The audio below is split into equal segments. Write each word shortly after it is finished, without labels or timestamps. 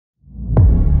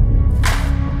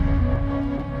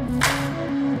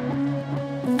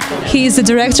He is the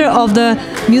director of the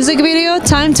music video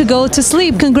Time to Go to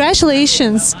Sleep.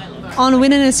 Congratulations on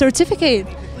winning a certificate.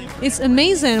 It's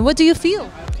amazing. What do you feel?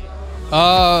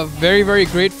 Very, very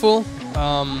grateful.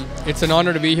 It's an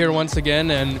honor to be here once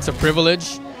again, and it's a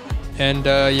privilege. And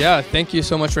yeah, thank you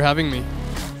so much for having me.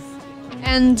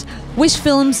 And which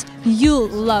films you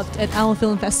loved at our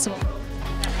film festival?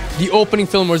 The opening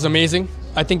film was amazing.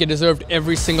 I think it deserved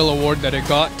every single award that it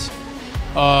got.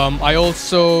 I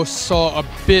also saw a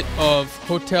bit of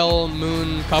Hotel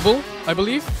Moon Kabul, I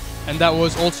believe, and that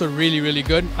was also really, really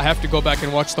good. I have to go back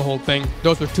and watch the whole thing.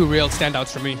 Those were two real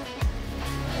standouts for me.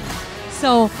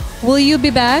 So, will you be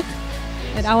back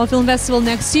at our film festival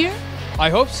next year? I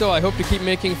hope so. I hope to keep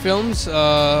making films,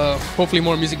 hopefully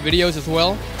more music videos as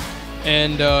well.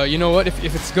 And you know what, if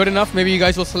it's good enough, maybe you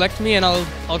guys will select me and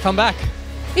I'll come back.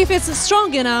 If it's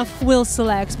strong enough, we'll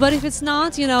select. But if it's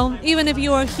not, you know, even if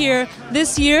you are here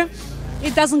this year,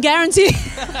 it doesn't guarantee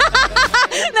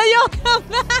that you'll come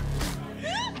back.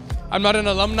 I'm not an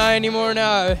alumni anymore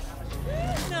now.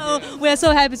 No, we're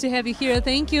so happy to have you here.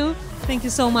 Thank you. Thank you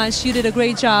so much. You did a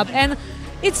great job. And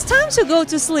it's time to go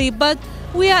to sleep, but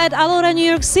we are at Alora, New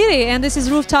York City, and this is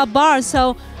rooftop bar,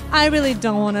 so I really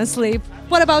don't want to sleep.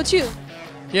 What about you?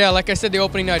 Yeah, like I said, the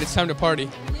opening night, it's time to party.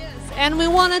 And we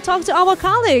want to talk to our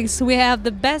colleagues. We have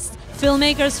the best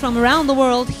filmmakers from around the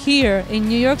world here in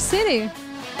New York City.